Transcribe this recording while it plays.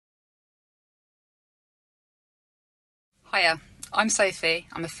Hiya, I'm Sophie.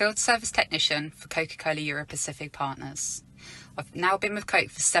 I'm a field service technician for Coca-Cola Europacific Partners. I've now been with Coke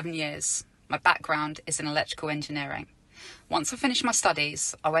for 7 years. My background is in electrical engineering. Once I finished my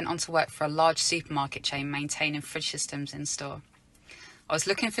studies, I went on to work for a large supermarket chain maintaining fridge systems in store. I was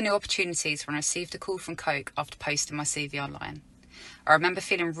looking for new opportunities when I received a call from Coke after posting my CV online. I remember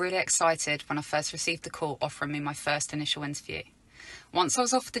feeling really excited when I first received the call offering me my first initial interview. Once I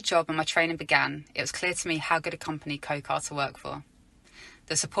was offered the job and my training began, it was clear to me how good a company Coke are to work for.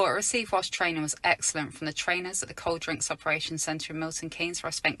 The support I received whilst training was excellent from the trainers at the Cold Drinks Operations Centre in Milton Keynes, where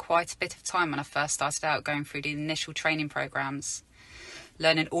I spent quite a bit of time when I first started out going through the initial training programmes,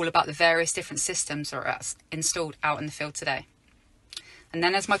 learning all about the various different systems that are installed out in the field today. And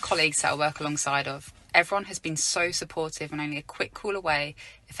then there's my colleagues that I work alongside of. Everyone has been so supportive and only a quick call away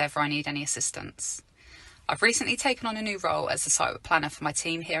if ever I need any assistance. I've recently taken on a new role as the site work planner for my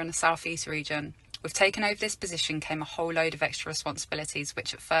team here in the South East region. With taking over this position came a whole load of extra responsibilities,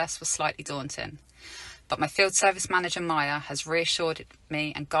 which at first was slightly daunting. But my field service manager, Maya, has reassured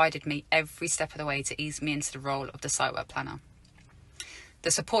me and guided me every step of the way to ease me into the role of the site work planner.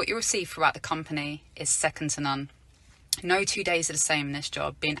 The support you receive throughout the company is second to none. No 2 days are the same in this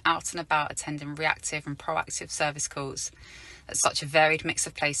job. Being out and about attending reactive and proactive service calls at such a varied mix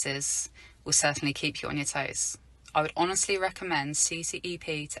of places will certainly keep you on your toes. I would honestly recommend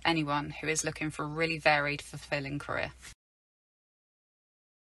CCEP to anyone who is looking for a really varied, fulfilling career.